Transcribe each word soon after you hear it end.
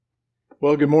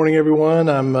Well, good morning, everyone.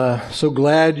 I'm so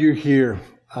glad you're here.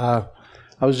 I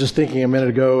was just thinking a minute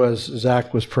ago as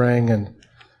Zach was praying, and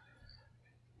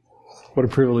what a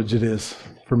privilege it is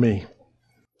for me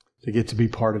to get to be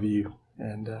part of you.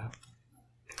 And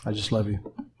I just love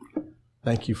you.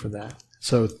 Thank you for that.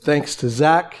 So thanks to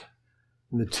Zach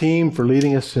and the team for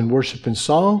leading us in worship and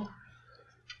song.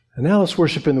 And now let's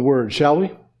worship in the Word, shall we?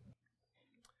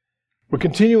 We're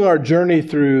continuing our journey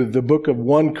through the book of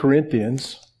 1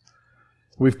 Corinthians.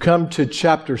 We've come to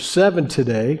chapter 7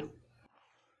 today,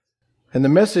 and the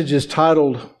message is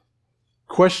titled,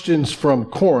 Questions from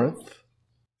Corinth,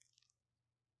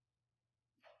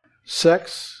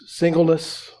 Sex,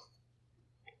 Singleness,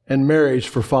 and Marriage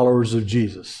for Followers of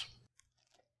Jesus.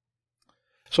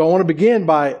 So I want to begin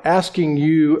by asking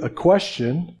you a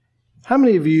question. How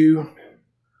many of you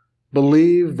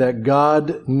believe that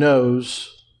God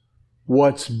knows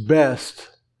what's best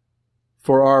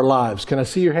for our lives? Can I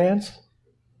see your hands?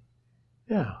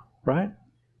 Yeah, right?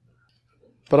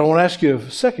 But I want to ask you a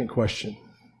second question.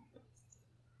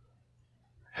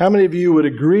 How many of you would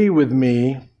agree with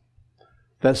me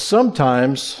that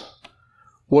sometimes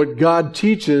what God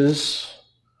teaches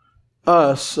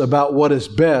us about what is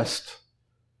best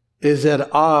is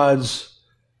at odds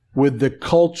with the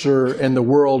culture and the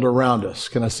world around us?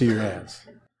 Can I see your hands?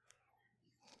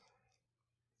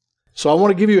 So I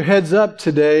want to give you a heads up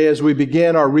today as we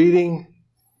begin our reading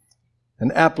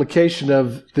and application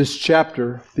of this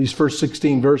chapter, these first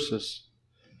 16 verses.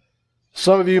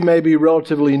 Some of you may be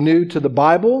relatively new to the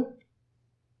Bible.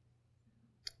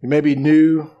 You may be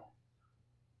new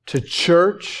to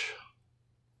church.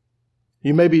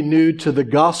 You may be new to the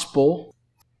gospel.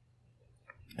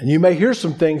 And you may hear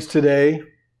some things today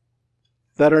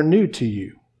that are new to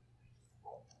you.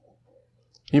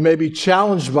 You may be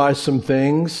challenged by some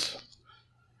things,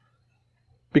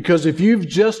 because if you've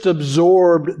just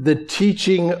absorbed the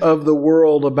teaching of the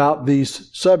world about these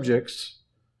subjects,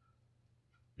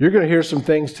 you're going to hear some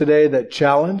things today that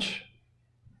challenge.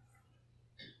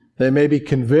 They maybe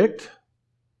convict,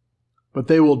 but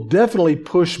they will definitely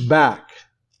push back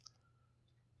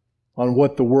on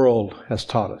what the world has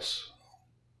taught us.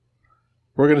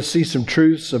 We're going to see some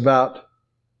truths about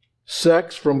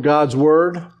sex from God's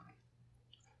Word,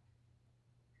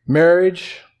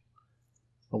 marriage.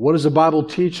 What does the Bible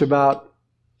teach about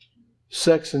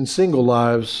sex and single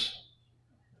lives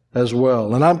as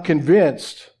well? And I'm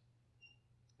convinced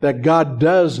that God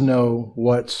does know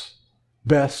what's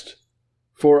best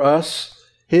for us.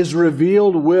 His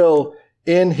revealed will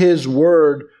in His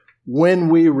Word, when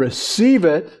we receive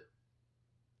it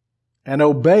and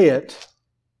obey it,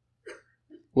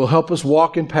 will help us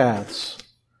walk in paths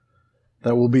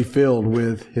that will be filled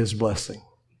with His blessing.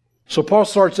 So Paul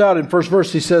starts out in first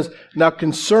verse, he says, now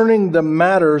concerning the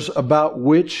matters about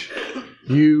which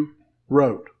you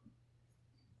wrote.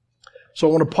 So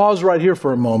I want to pause right here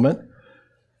for a moment.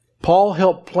 Paul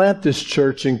helped plant this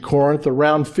church in Corinth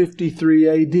around 53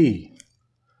 AD.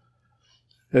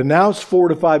 And now it's 4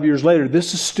 to 5 years later.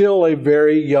 This is still a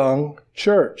very young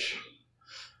church.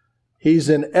 He's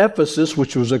in Ephesus,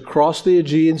 which was across the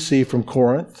Aegean Sea from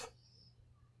Corinth.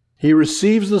 He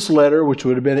receives this letter, which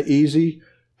would have been an easy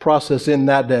process in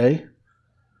that day,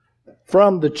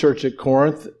 from the church at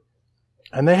Corinth,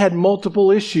 and they had multiple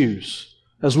issues,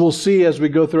 as we'll see as we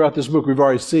go throughout this book. We've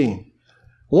already seen.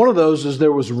 One of those is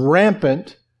there was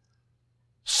rampant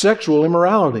sexual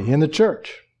immorality in the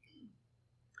church.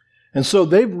 And so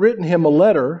they've written him a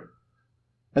letter,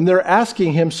 and they're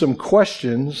asking him some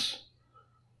questions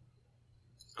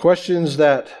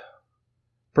that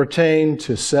pertain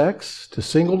to sex, to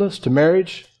singleness, to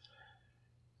marriage.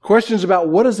 Questions about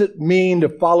what does it mean to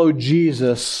follow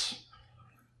Jesus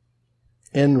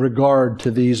in regard to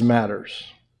these matters.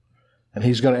 And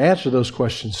he's going to answer those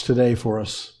questions today for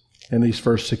us in these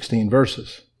first 16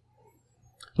 verses.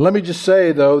 Let me just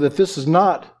say, though, that this is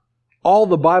not all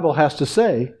the Bible has to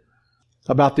say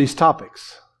about these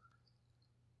topics.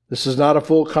 This is not a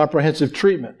full comprehensive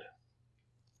treatment.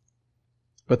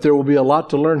 But there will be a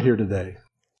lot to learn here today.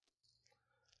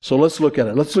 So let's look at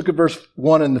it. Let's look at verse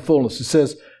 1 in the fullness. It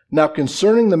says, now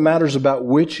concerning the matters about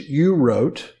which you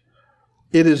wrote,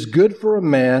 it is good for a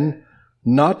man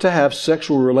not to have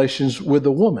sexual relations with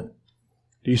a woman.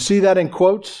 Do you see that in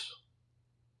quotes?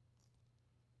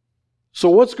 So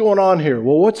what's going on here?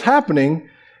 Well, what's happening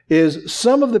is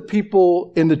some of the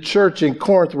people in the church in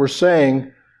Corinth were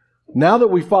saying, now that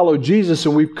we follow Jesus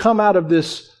and we've come out of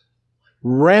this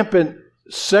rampant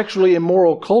sexually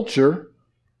immoral culture,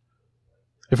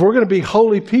 if we're going to be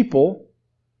holy people,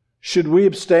 should we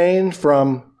abstain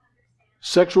from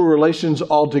sexual relations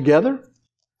altogether?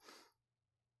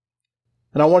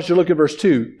 And I want you to look at verse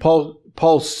 2. Paul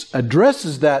Paul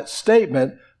addresses that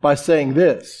statement by saying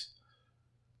this: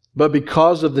 but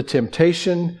because of the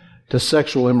temptation to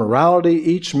sexual immorality,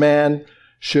 each man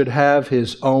should have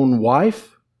his own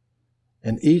wife,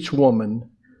 and each woman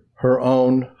her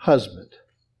own husband.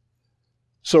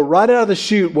 So right out of the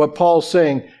chute, what Paul's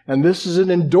saying, and this is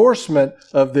an endorsement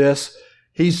of this,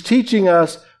 he's teaching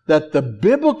us that the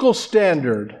biblical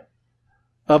standard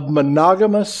of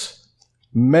monogamous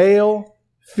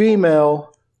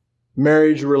male-female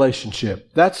marriage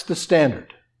relationship, that's the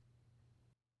standard.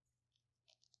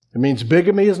 It means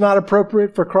bigamy is not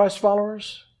appropriate for Christ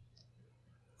followers.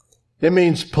 It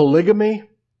means polygamy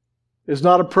is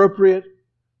not appropriate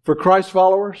for Christ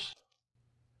followers.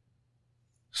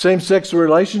 Same-sex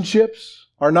relationships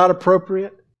are not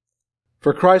appropriate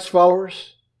for Christ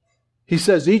followers. He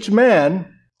says each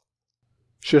man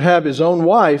should have his own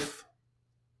wife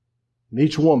and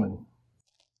each woman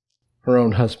her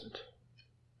own husband.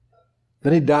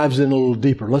 Then he dives in a little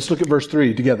deeper. Let's look at verse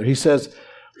 3 together. He says,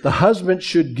 the husband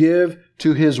should give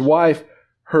to his wife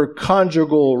her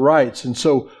conjugal rights. And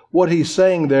so what he's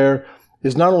saying there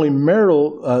is not only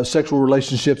marital sexual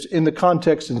relationships in the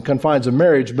context and confines of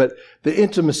marriage, but the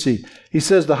intimacy. He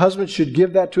says the husband should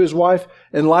give that to his wife,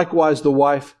 and likewise the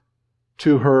wife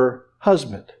to her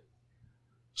husband.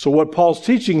 So what Paul's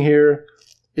teaching here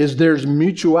is there's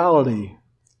mutuality.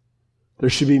 There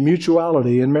should be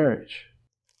mutuality in marriage.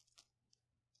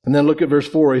 And then look at verse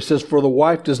 4. He says, for the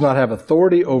wife does not have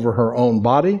authority over her own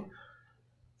body,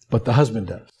 but the husband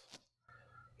does.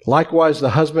 Likewise,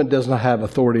 the husband does not have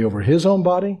authority over his own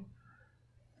body,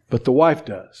 but the wife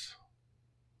does.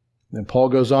 Then Paul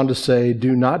goes on to say,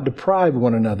 do not deprive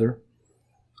one another,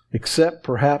 except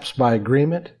perhaps by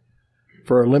agreement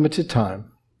for a limited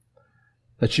time,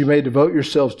 that you may devote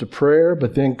yourselves to prayer,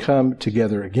 but then come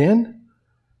together again,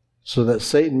 so that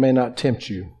Satan may not tempt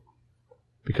you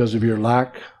because of your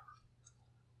lack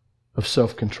of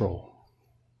self-control.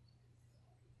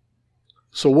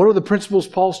 So what are the principles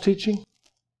Paul's teaching?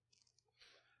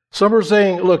 Some are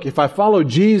saying, look, if I follow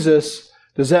Jesus,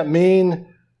 does that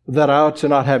mean that I ought to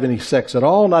not have any sex at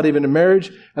all, not even in marriage?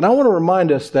 And I want to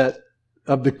remind us that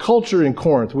of the culture in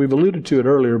Corinth, we've alluded to it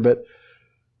earlier, but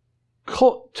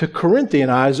to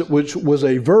Corinthianize, which was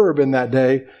a verb in that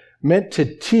day, meant to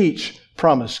teach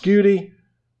promiscuity,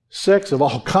 sex of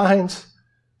all kinds.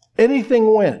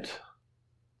 Anything went.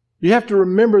 You have to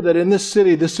remember that in this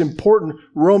city, this important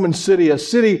Roman city, a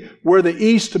city where the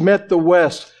East met the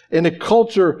West, in a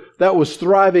culture that was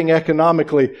thriving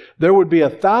economically, there would be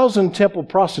 1,000 temple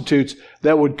prostitutes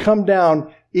that would come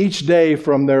down each day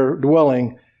from their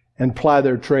dwelling and ply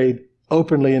their trade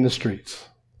openly in the streets.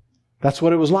 That's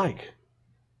what it was like.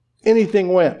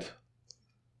 Anything went.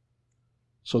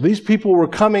 So these people were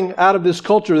coming out of this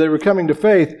culture. They were coming to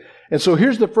faith. And so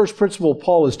here's the first principle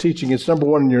Paul is teaching. It's number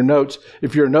one in your notes,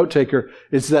 if you're a note taker.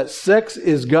 It's that sex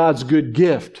is God's good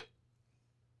gift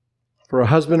for a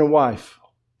husband and wife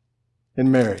in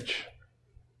marriage.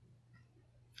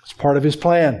 It's part of His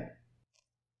plan.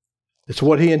 It's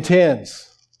what He intends.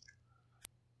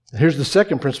 Here's the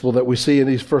second principle that we see in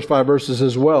these first 5 verses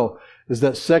as well, is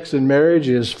that sex in marriage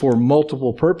is for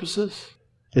multiple purposes.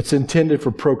 It's intended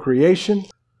for procreation.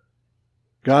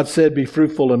 God said, be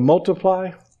fruitful and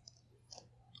multiply.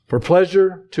 For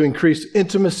pleasure, to increase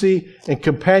intimacy and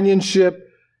companionship.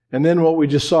 And then what we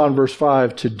just saw in verse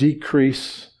 5, to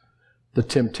decrease the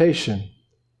temptation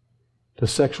to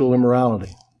sexual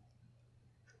immorality.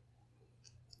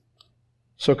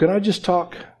 So can I just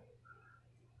talk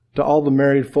to all the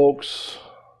married folks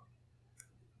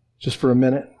just for a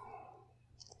minute?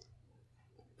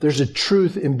 There's a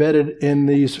truth embedded in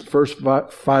these first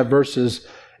 5 verses,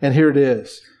 and here it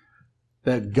is,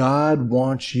 that God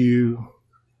wants you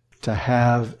to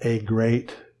have a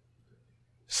great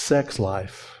sex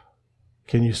life.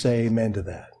 Can you say amen to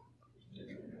that?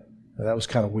 That was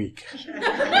kind of weak.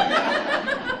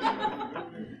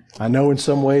 I know in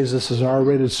some ways this is an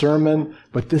R-rated sermon,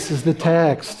 but this is the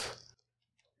text.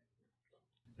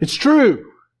 It's true.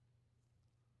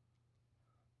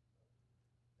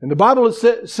 And the Bible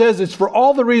says it's for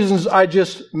all the reasons I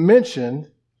just mentioned.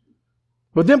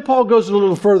 But then Paul goes a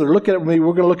little further. Look at it with me.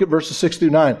 We're going to look at verses 6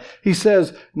 through 9. He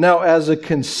says, now as a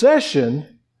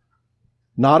concession,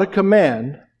 not a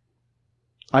command,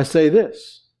 I say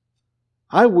this.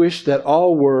 I wish that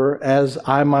all were as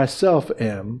I myself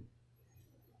am,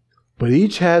 but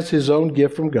each has his own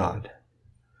gift from God.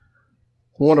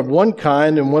 One of one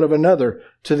kind and one of another.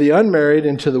 To the unmarried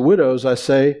and to the widows I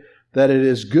say that it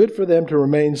is good for them to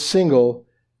remain single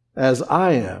as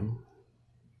I am.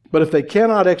 But if they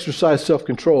cannot exercise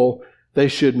self-control, they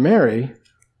should marry,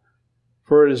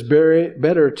 for it is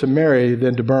better to marry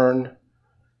than to burn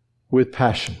with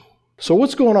passion. So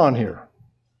what's going on here?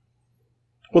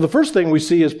 Well, the first thing we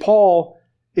see is Paul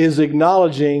is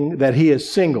acknowledging that he is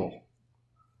single.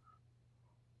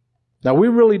 Now, we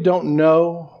really don't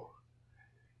know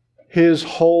his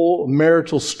whole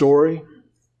marital story.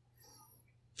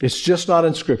 It's just not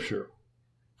in Scripture.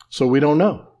 So we don't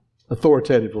know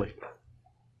authoritatively.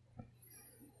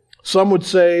 Some would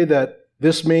say that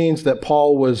this means that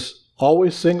Paul was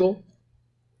always single.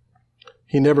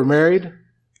 He never married.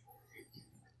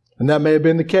 And that may have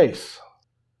been the case.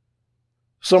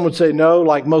 Some would say no,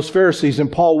 like most Pharisees,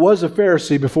 and Paul was a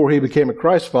Pharisee before he became a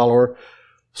Christ follower.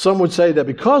 Some would say that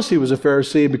because he was a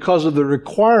Pharisee, because of the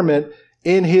requirement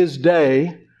in his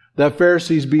day that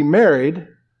Pharisees be married,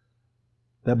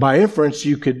 that by inference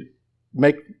you could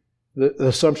make the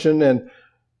assumption and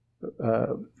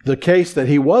the case that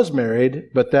he was married,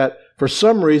 but that for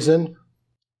some reason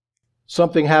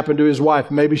something happened to his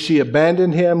wife. Maybe she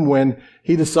abandoned him when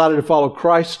he decided to follow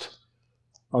Christ.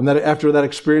 After that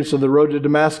experience on the road to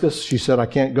Damascus, she said, I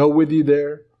can't go with you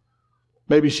there.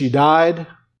 Maybe she died.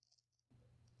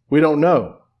 We don't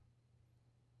know.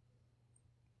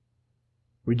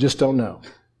 We just don't know.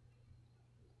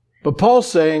 But Paul's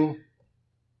saying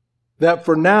that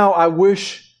for now, I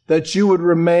wish that you would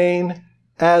remain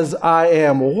as I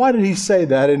am. Well, why did he say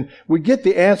that? And we get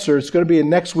the answer. It's going to be in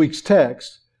next week's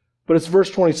text, but it's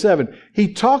verse 27.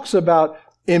 He talks about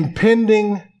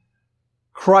impending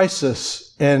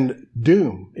crisis and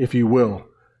doom, if you will,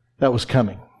 that was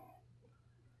coming.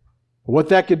 What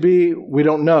that could be, we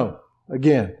don't know,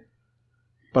 again.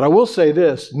 But I will say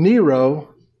this,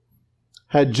 Nero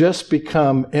had just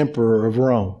become emperor of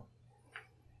Rome.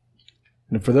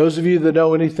 And for those of you that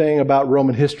know anything about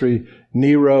Roman history,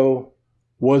 Nero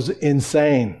was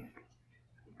insane.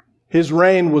 His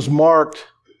reign was marked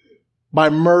by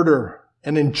murder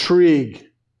and intrigue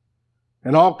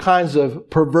and all kinds of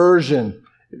perversion.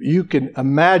 You can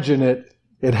imagine it,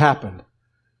 it happened.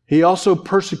 He also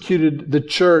persecuted the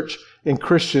church and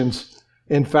Christians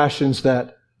in fashions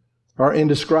that are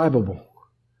indescribable.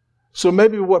 So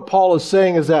maybe what Paul is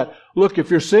saying is that, look,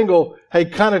 if you're single, hey,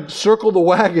 kind of circle the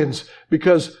wagons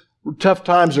because tough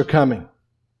times are coming.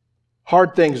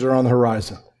 Hard things are on the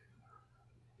horizon.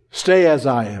 Stay as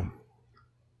I am.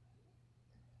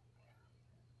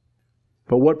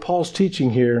 But what Paul's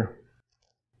teaching here,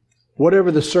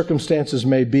 whatever the circumstances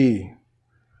may be,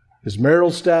 his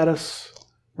marital status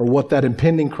or what that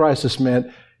impending crisis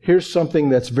meant, here's something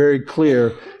that's very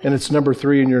clear, and it's number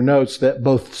 3 in your notes, that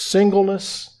both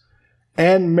singleness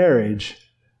and marriage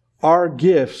are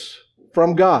gifts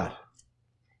from God.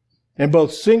 And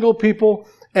both single people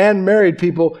and married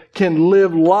people can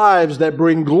live lives that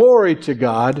bring glory to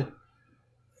God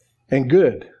and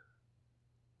good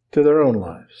to their own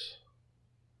lives.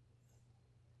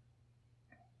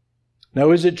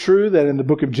 Now, is it true that in the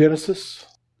book of Genesis,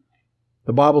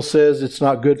 the Bible says it's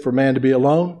not good for man to be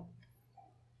alone?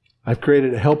 I've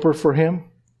created a helper for him.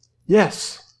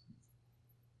 Yes.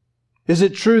 Is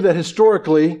it true that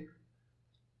historically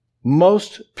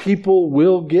most people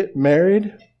will get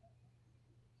married?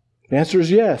 The answer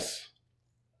is yes.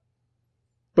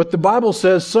 But the Bible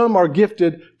says some are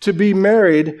gifted to be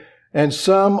married and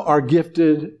some are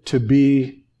gifted to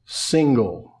be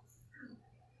single.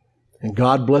 And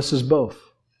God blesses both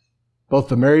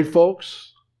the married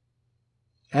folks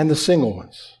and the single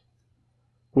ones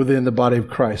within the body of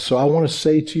Christ. So I want to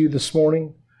say to you this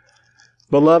morning,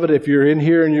 beloved, if you're in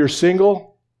here and you're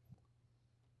single,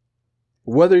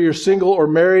 whether you're single or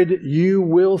married, you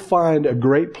will find a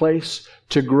great place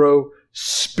to grow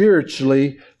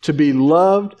spiritually, to be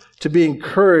loved, to be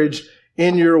encouraged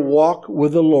in your walk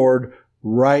with the Lord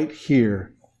right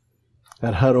here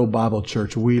at Hutto Bible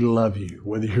Church. We love you,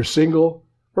 whether you're single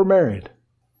or married.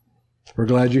 We're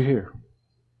glad you're here.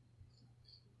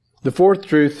 The fourth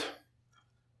truth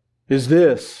is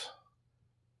this,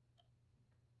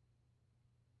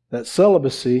 that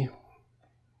celibacy,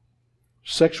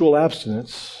 sexual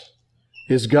abstinence,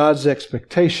 is God's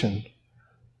expectation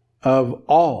of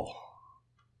all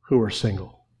who are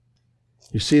single.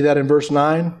 You see that in verse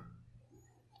 9?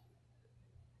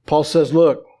 Paul says,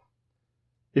 look,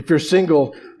 if you're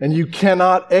single and you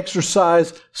cannot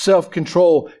exercise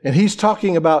self-control, and he's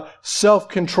talking about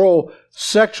self-control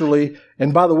sexually,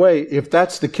 and by the way, if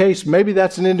that's the case, maybe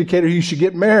that's an indicator you should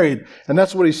get married. And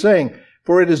that's what he's saying.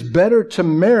 For it is better to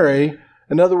marry,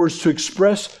 in other words, to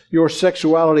express your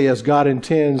sexuality as God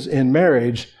intends in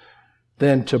marriage,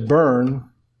 than to burn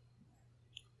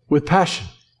with passion.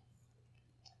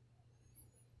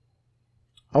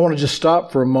 I want to just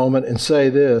stop for a moment and say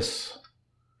this.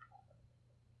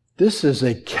 This is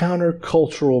a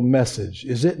countercultural message,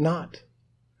 is it not?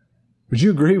 Would you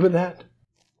agree with that?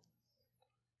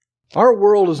 Our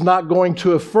world is not going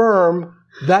to affirm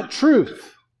that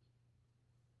truth.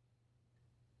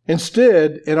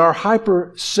 Instead, in our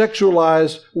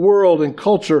hyper-sexualized world and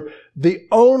culture, the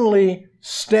only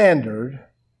standard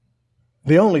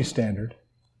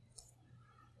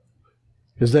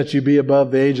is that you be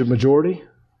above the age of majority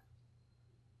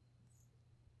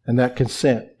and that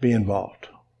consent be involved.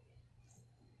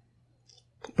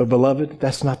 But beloved,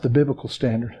 that's not the biblical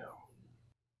standard.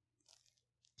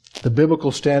 The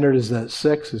biblical standard is that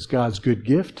sex is God's good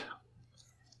gift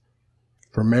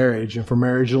for marriage and for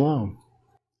marriage alone.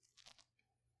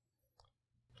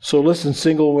 So listen,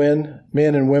 single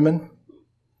men and women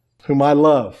whom I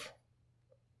love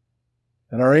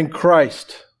and are in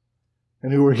Christ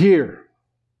and who are here.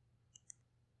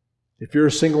 If you're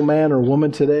a single man or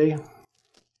woman today,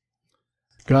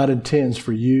 God intends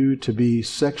for you to be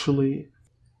sexually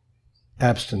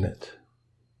abstinent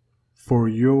for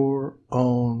your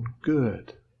own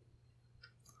good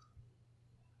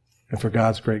and for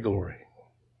God's great glory.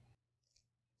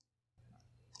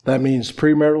 That means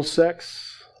premarital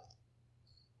sex,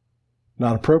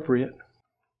 not appropriate.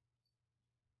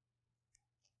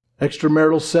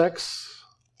 Extramarital sex,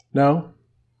 no,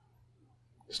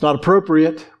 it's not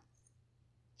appropriate.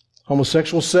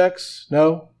 Homosexual sex,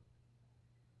 no,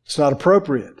 it's not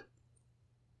appropriate.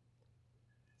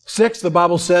 Sex, the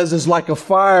Bible says, is like a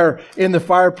fire in the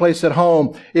fireplace at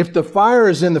home. If the fire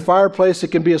is in the fireplace, it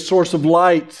can be a source of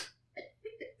light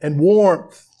and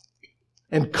warmth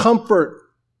and comfort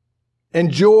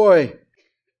and joy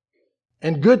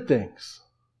and good things.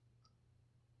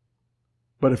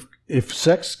 But if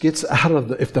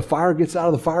the fire gets out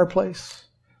of the fireplace,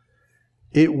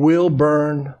 it will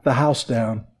burn the house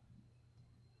down.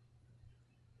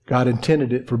 God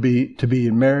intended it to be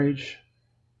in marriage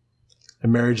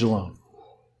and marriage alone.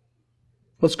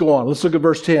 Let's go on. Let's look at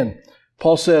verse 10.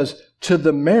 Paul says, "To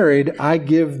the married I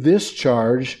give this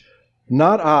charge,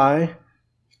 not I,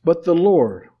 but the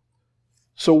Lord."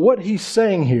 So what he's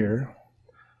saying here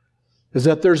is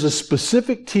that there's a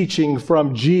specific teaching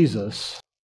from Jesus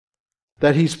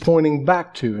that he's pointing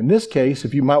back to. In this case,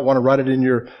 if you might want to write it in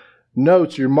your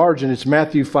notes, your margin, it's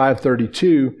Matthew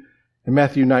 5:32 and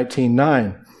Matthew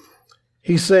 19:9.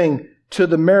 He's saying, "To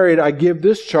the married I give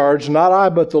this charge, not I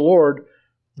but the Lord.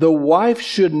 The wife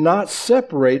should not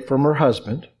separate from her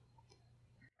husband.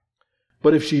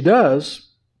 But if she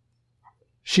does,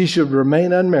 she should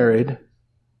remain unmarried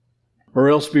or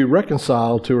else be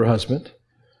reconciled to her husband.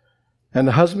 And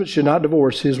the husband should not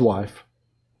divorce his wife.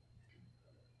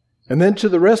 And then to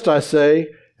the rest I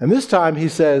say," and this time he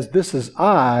says, "This is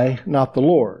I, not the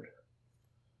Lord."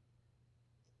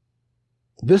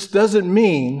 This doesn't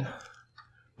mean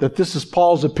that this is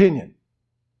Paul's opinion.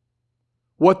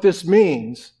 What this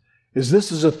means is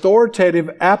this is authoritative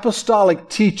apostolic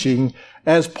teaching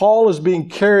as Paul is being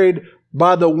carried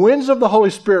by the winds of the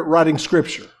Holy Spirit writing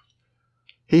Scripture.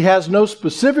 He has no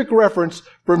specific reference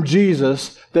from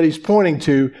Jesus that he's pointing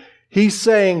to. He's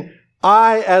saying,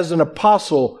 I, as an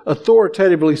apostle,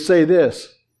 authoritatively say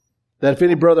this, that if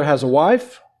any brother has a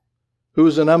wife who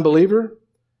is an unbeliever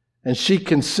and she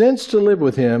consents to live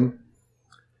with him,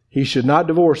 he should not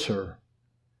divorce her.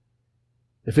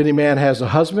 If any woman has a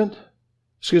husband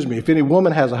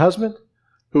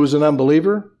who is an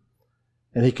unbeliever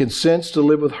and he consents to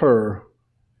live with her,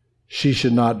 she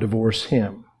should not divorce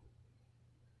him.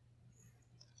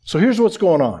 So here's what's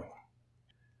going on.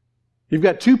 You've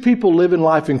got two people living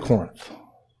life in Corinth.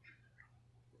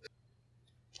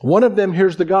 One of them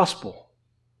hears the gospel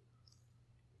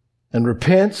and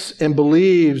repents and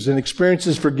believes and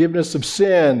experiences forgiveness of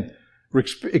sin,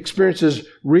 experiences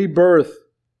rebirth,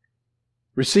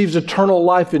 receives eternal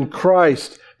life in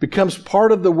Christ, becomes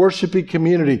part of the worshiping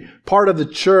community, part of the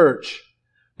church.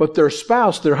 But their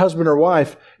spouse, their husband or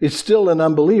wife, is still an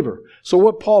unbeliever. So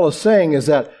what Paul is saying is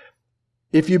that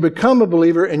if you become a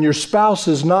believer and your spouse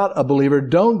is not a believer,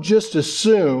 don't just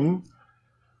assume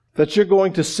that you're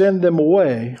going to send them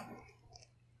away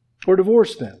or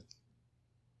divorce them.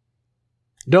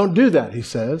 Don't do that, he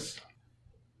says.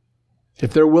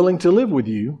 If they're willing to live with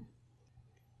you,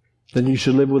 then you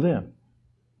should live with them.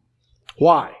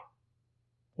 Why?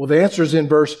 Well, the answer is in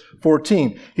verse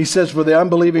 14. He says, "For the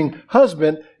unbelieving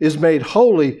husband is made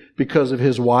holy because of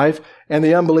his wife, and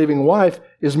the unbelieving wife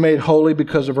is made holy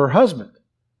because of her husband.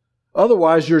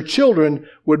 Otherwise, your children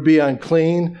would be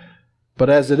unclean, but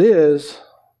as it is,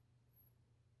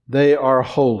 they are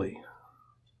holy."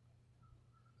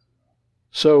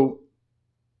 So,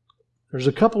 there's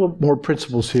a couple of more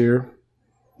principles here.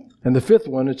 And the fifth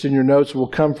one, it's in your notes, will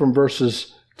come from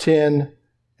verses 10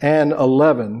 and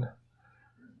 11.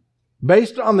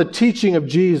 based on the teaching of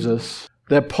Jesus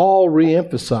that Paul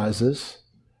reemphasizes,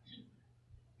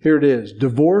 here it is.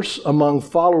 Divorce among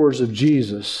followers of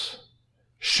Jesus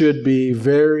should be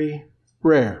very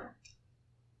rare.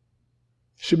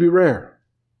 Should be rare.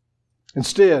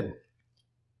 Instead,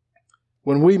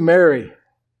 when we marry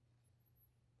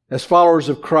as followers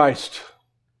of Christ,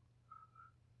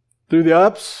 through the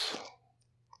ups,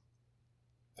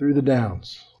 through the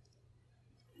downs,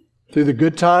 through the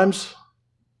good times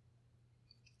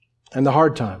and the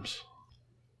hard times,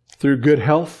 through good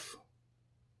health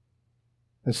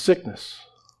and sickness.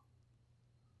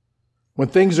 When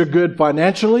things are good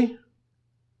financially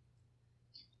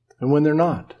and when they're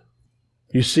not.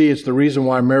 You see, it's the reason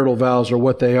why marital vows are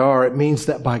what they are. It means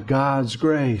that by God's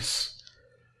grace,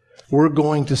 we're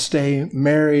going to stay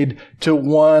married to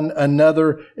one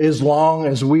another as long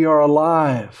as we are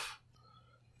alive,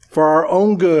 for our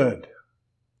own good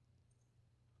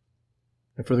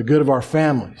and for the good of our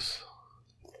families.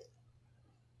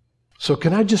 So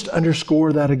can I just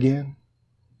underscore that again?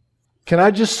 Can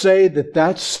I just say that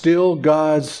that's still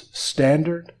God's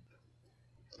standard?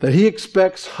 That He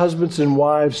expects husbands and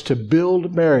wives to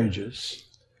build marriages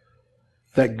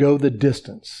that go the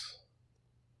distance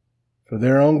for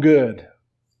their own good,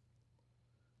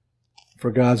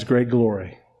 for God's great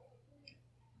glory.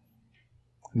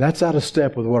 And that's out of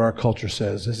step with what our culture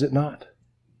says, is it not?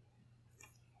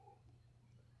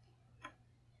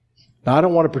 Now, I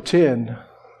don't want to pretend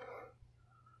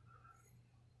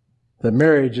that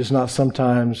marriage is not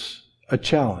sometimes a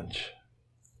challenge.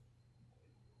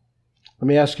 Let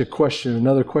me ask you a question,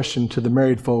 another question to the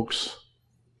married folks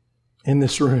in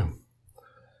this room.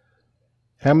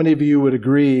 How many of you would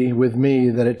agree with me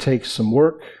that it takes some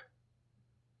work,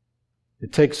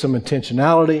 it takes some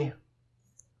intentionality,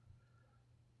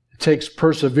 it takes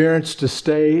perseverance to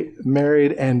stay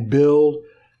married and build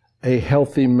a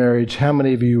healthy marriage? How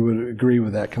many of you would agree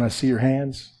with that? Can I see your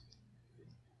hands?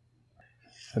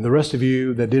 And the rest of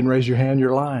you that didn't raise your hand,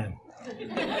 you're lying.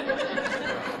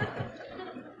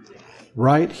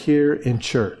 Right here in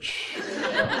church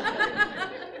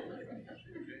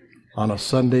on a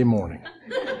Sunday morning.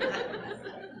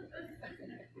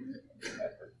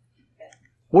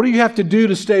 What do you have to do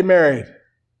to stay married?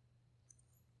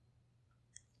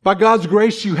 By God's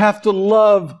grace, you have to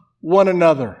love one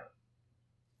another.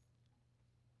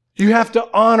 You have to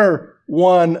honor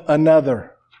one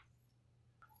another.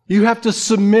 You have to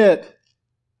submit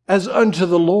as unto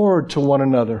the Lord to one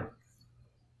another.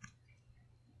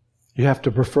 You have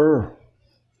to prefer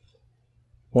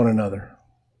one another.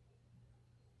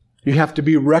 You have to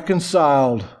be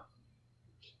reconciled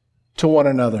to one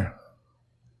another.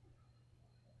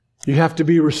 You have to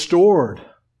be restored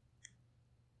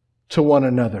to one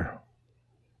another.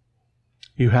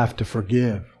 You have to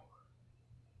forgive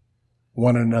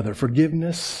one another.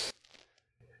 Forgiveness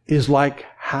is like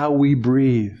how we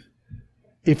breathe.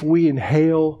 If we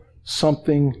inhale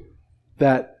something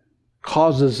that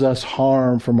causes us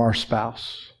harm from our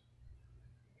spouse,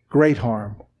 great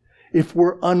harm, if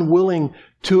we're unwilling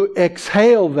to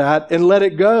exhale that and let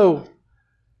it go,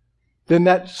 then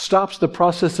that stops the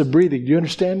process of breathing. Do you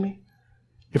understand me?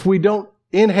 If we don't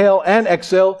inhale and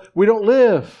exhale, we don't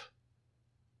live.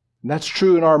 And that's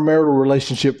true in our marital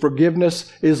relationship.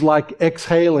 Forgiveness is like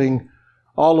exhaling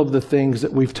all of the things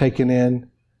that we've taken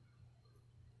in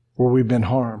where we've been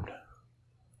harmed.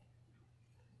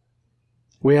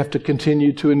 We have to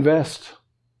continue to invest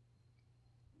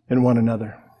in one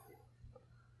another.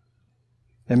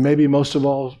 And maybe most of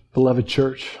all, beloved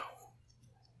church,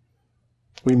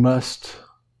 we must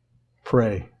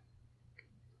pray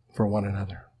for one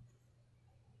another.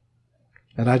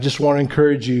 And I just want to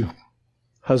encourage you,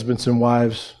 husbands and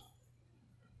wives,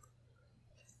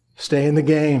 stay in the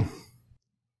game.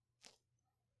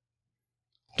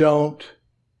 Don't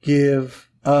give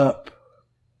up.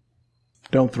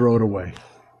 Don't throw it away.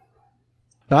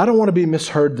 Now, I don't want to be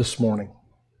misheard this morning.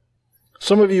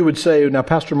 Some of you would say, now,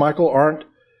 Pastor Michael, aren't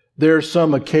there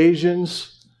some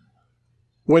occasions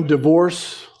when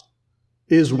divorce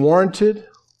is warranted?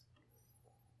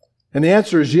 And the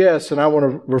answer is yes, and I want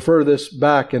to refer this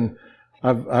back, and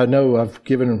I know I've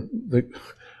given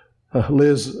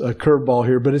Liz a curveball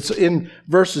here, but it's in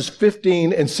verses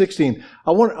 15 and 16.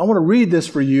 I want to read this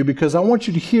for you because I want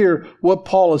you to hear what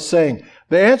Paul is saying.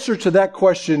 The answer to that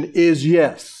question is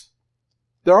yes.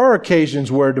 There are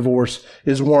occasions where divorce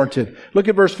is warranted. Look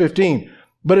at verse 15.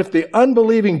 But if the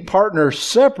unbelieving partner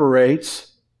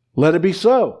separates, let it be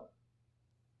so.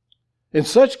 In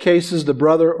such cases, the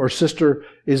brother or sister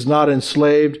is not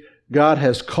enslaved. God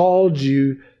has called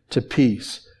you to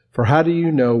peace. For how do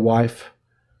you know, wife,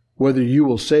 whether you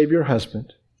will save your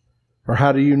husband Or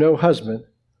how do you know, husband,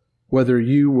 whether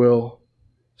you will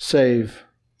save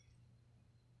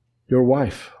your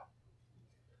wife?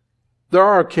 There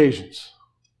are occasions.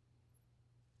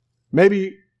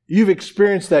 Maybe you've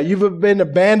experienced that. You've been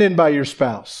abandoned by your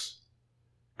spouse.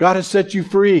 God has set you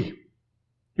free.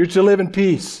 You're to live in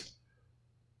peace.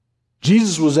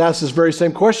 Jesus was asked this very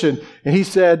same question, and he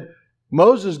said,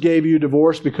 Moses gave you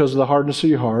divorce because of the hardness of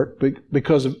your heart,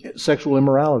 because of sexual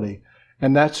immorality.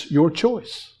 And that's your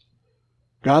choice.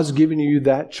 God's given you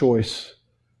that choice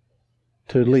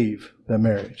to leave the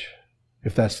marriage,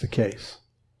 if that's the case.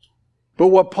 But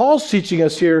what Paul's teaching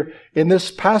us here in this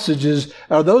passage is,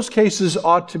 those cases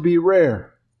ought to be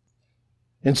rare.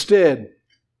 Instead,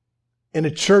 in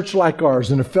a church like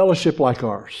ours, in a fellowship like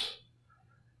ours,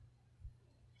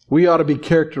 we ought to be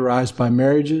characterized by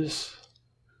marriages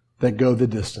that go the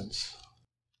distance.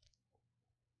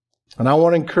 And I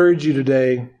want to encourage you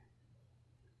today,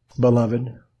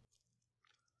 beloved,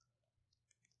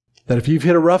 that if you've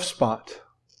hit a rough spot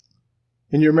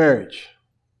in your marriage,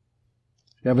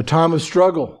 you have a time of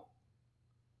struggle,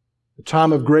 a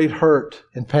time of great hurt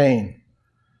and pain,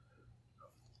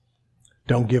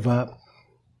 don't give up.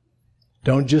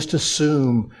 Don't just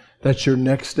assume that your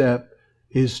next step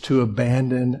is to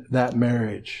abandon that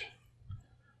marriage.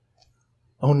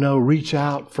 Oh no, reach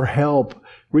out for help.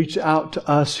 Reach out to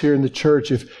us here in the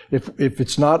church. If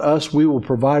it's not us, we will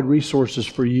provide resources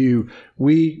for you.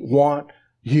 We want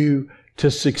you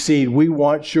to succeed. We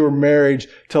want your marriage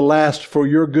to last for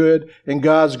your good and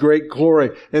God's great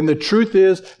glory. And the truth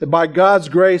is that by God's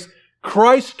grace,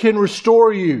 Christ can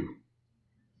restore you.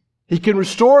 He can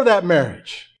restore that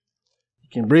marriage. He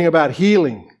can bring about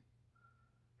healing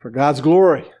for God's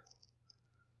glory.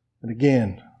 And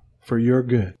again, for your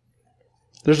good.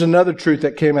 There's another truth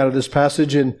that came out of this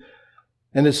passage, and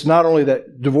it's not only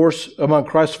that divorce among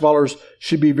Christ followers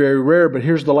should be very rare, but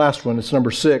here's the last one. It's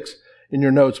number 6 in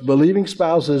your notes. Believing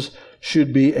spouses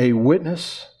should be a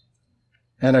witness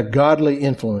and a godly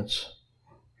influence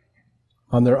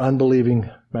on their unbelieving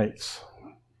mates.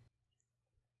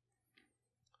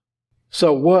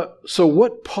 So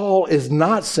what Paul is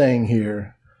not saying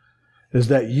here is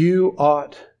that you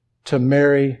ought to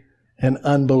marry an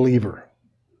unbeliever.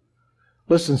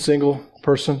 Listen, single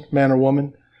person, man or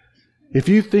woman, if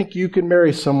you think you can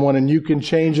marry someone and you can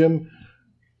change them,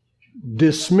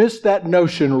 dismiss that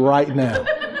notion right now.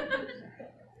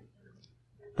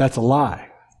 That's a lie.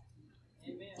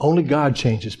 Amen. Only God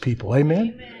changes people.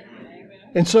 Amen? Amen?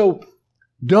 And so,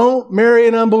 don't marry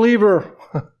an unbeliever.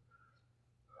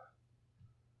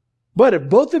 But if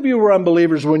both of you were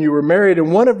unbelievers when you were married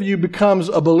and one of you becomes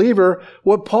a believer,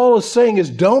 what Paul is saying is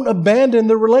don't abandon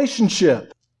the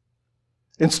relationship.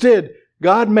 Instead,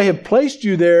 God may have placed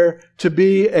you there to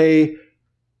be a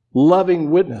loving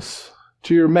witness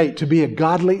to your mate, to be a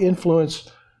godly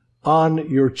influence on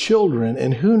your children.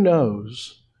 And who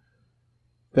knows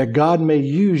that God may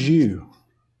use you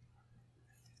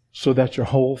so that your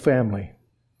whole family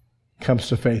comes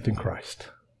to faith in Christ.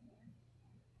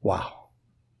 Wow.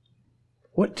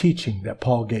 What teaching that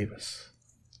Paul gave us.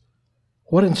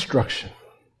 What instruction.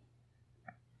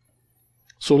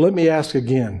 So let me ask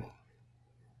again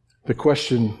the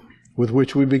question with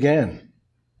which we began.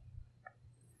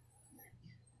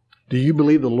 Do you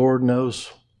believe the Lord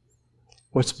knows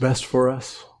what's best for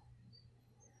us?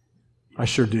 I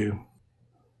sure do.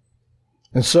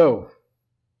 And so,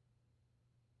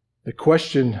 the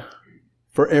question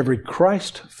for every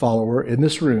Christ follower in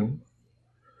this room,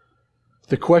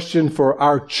 the question for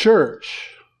our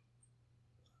church,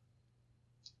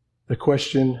 the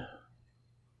question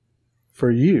for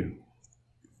you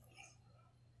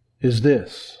is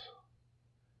this.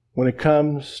 When it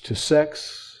comes to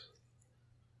sex,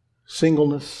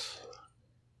 singleness,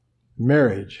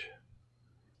 marriage,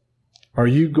 are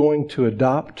you going to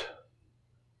adopt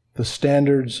the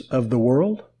standards of the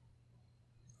world?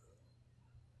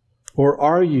 Or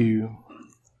are you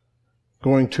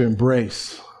going to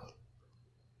embrace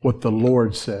what the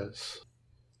Lord says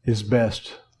is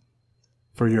best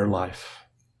for your life?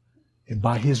 And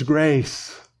by His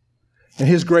grace, and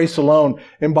His grace alone,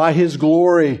 and by His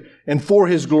glory, and for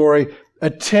His glory,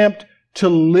 attempt to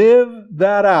live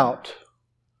that out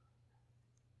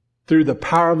through the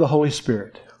power of the Holy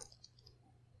Spirit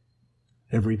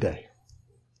every day.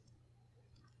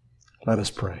 Let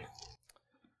us pray.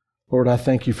 Lord, I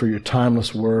thank You for Your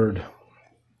timeless word.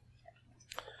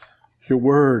 Your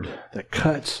word that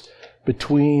cuts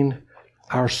between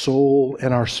our soul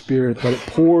and our spirit, that it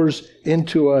pours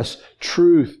into us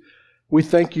truth. We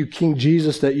thank You, King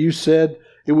Jesus, that You said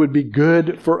it would be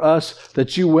good for us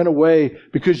that You went away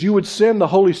because You would send the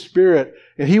Holy Spirit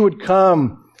and He would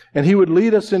come and He would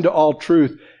lead us into all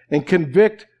truth and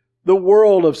convict the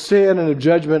world of sin and of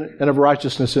judgment and of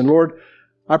righteousness. And Lord,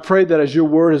 I pray that as your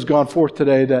word has gone forth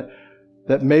today,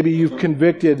 that maybe you've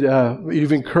convicted,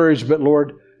 you've encouraged, but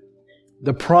Lord,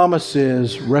 the promise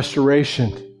is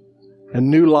restoration and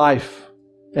new life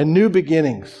and new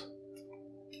beginnings.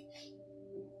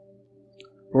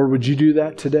 Lord, would you do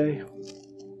that today?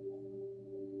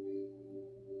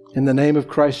 In the name of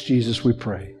Christ Jesus, we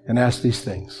pray and ask these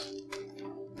things.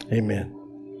 Amen.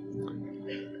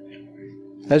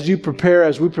 As we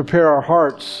prepare our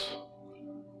hearts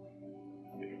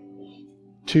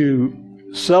to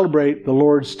celebrate the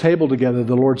Lord's table together,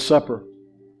 the Lord's Supper,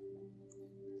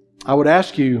 I would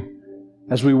ask you,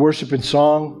 as we worship in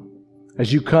song,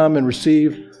 as you come and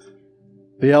receive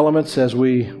the elements, as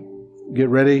we get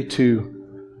ready to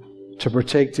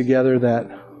partake together, that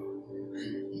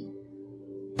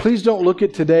please don't look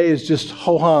at today as just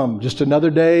ho-hum, just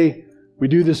another day. We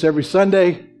do this every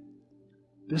Sunday.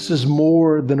 This is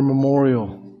more than a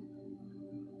memorial.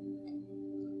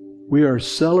 We are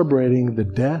celebrating the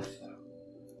death,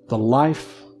 the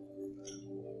life,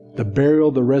 the burial,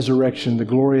 the resurrection, the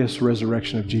glorious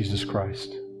resurrection of Jesus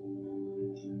Christ.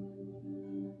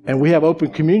 And we have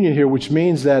open communion here, which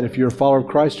means that if you're a follower of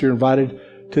Christ, you're invited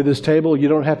to this table. You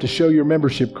don't have to show your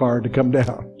membership card to come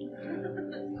down.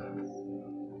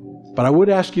 But I would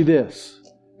ask you this,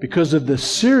 because of the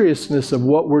seriousness of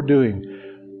what we're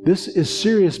doing, this is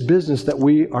serious business that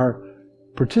we are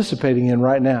participating in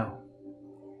right now,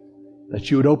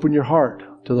 that you would open your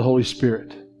heart to the Holy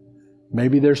Spirit.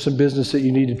 Maybe there's some business that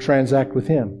you need to transact with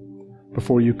Him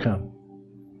before you come.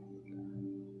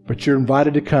 But you're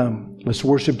invited to come. Let's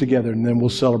worship together, and then we'll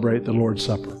celebrate the Lord's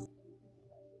Supper.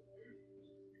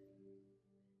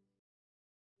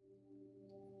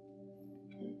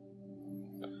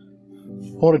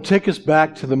 I want to take us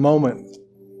back to the moment,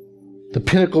 the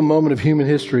pinnacle moment of human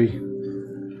history,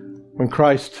 when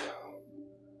Christ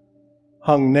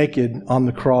hung naked on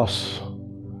the cross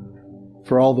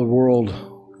for all the world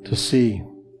to see.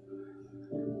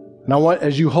 And I want,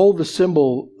 as you hold the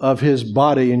symbol of His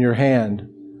body in your hand,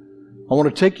 I want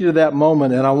to take you to that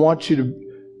moment, and I want you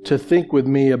to think with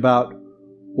me about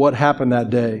what happened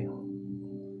that day.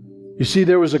 You see,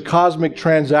 there was a cosmic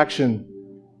transaction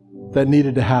that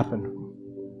needed to happen,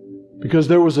 because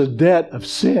there was a debt of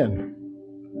sin.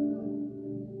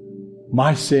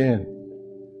 My sin,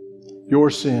 your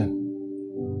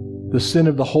sin, the sin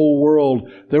of the whole world.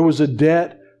 There was a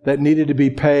debt that needed to be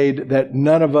paid that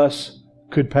none of us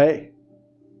could pay.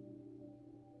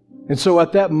 And so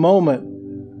at that moment,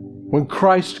 when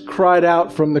Christ cried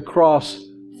out from the cross,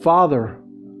 "Father,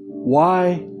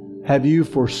 why have you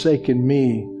forsaken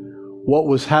me?" What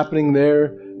was happening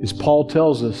there, as Paul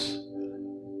tells us,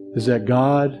 is that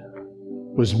God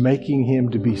was making Him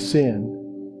to be sin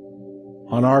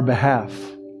on our behalf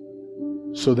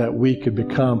so that we could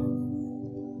become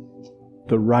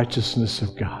the righteousness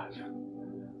of God.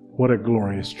 What a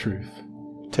glorious truth.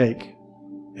 Take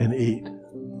and eat.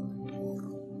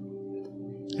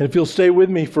 And if you'll stay with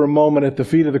me for a moment at the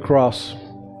feet of the cross,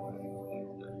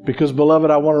 because,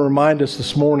 beloved, I want to remind us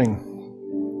this morning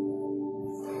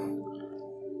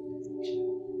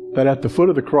that at the foot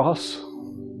of the cross,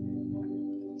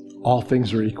 all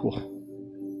things are equal.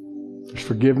 There's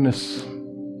forgiveness,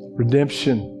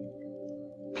 redemption,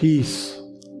 peace.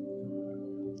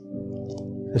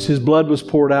 As His blood was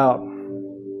poured out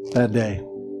that day,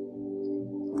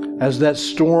 as that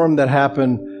storm that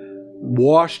happened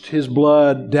washed His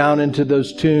blood down into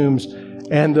those tombs,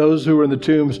 and those who were in the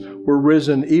tombs were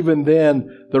risen, even then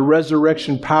the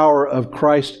resurrection power of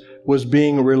Christ was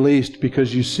being released,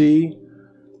 because you see,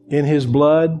 in His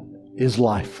blood is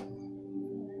life.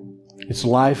 It's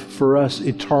life for us,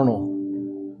 eternal.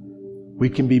 We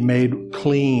can be made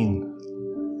clean,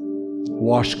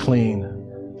 washed clean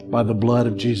by the blood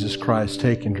of Jesus Christ.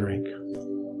 Take and drink.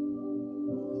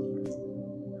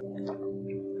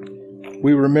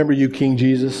 We remember you, King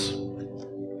Jesus.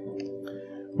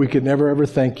 We could never ever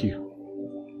thank you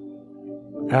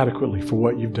adequately for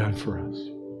what you've done for us.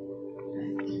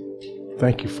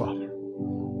 Thank you, Father.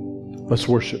 Let's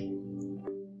worship.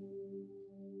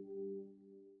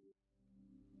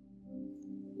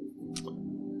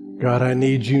 God, I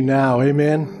need you now.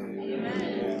 Amen.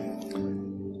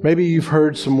 Amen. Maybe you've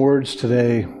heard some words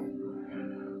today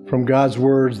from God's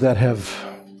words that have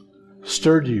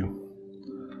stirred you.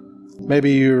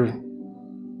 Maybe you're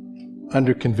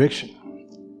under conviction.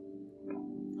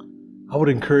 I would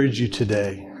encourage you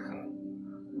today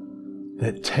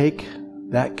that take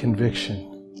that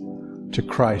conviction to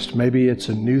Christ. Maybe it's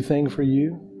a new thing for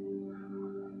you,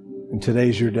 and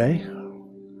today's your day.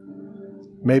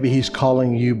 Maybe He's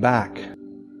calling you back.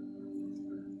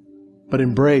 But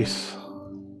embrace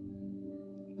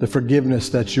the forgiveness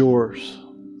that's yours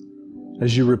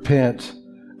as you repent.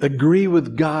 Agree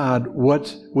with God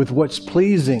with what's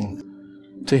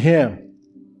pleasing to Him,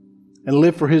 and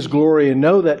live for His glory, and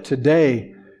know that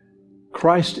today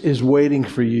Christ is waiting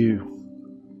for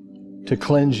you to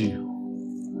cleanse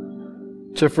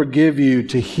you, to forgive you,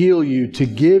 to heal you, to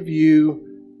give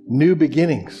you new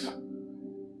beginnings.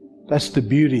 That's the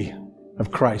beauty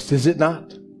of Christ, is it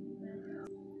not?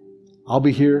 I'll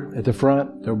be here at the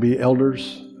front. There'll be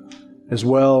elders as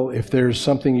well. If there's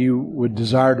something you would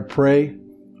desire to pray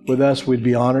with us, we'd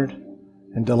be honored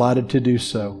and delighted to do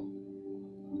so.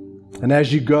 And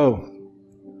as you go,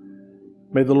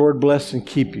 may the Lord bless and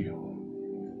keep you.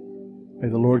 May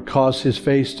the Lord cause His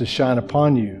face to shine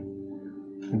upon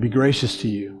you and be gracious to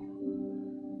you.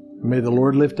 And may the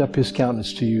Lord lift up His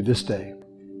countenance to you this day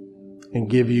and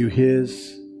give you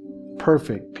His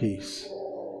perfect peace.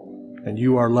 And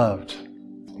you are loved.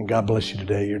 And God bless you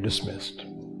today. You're dismissed.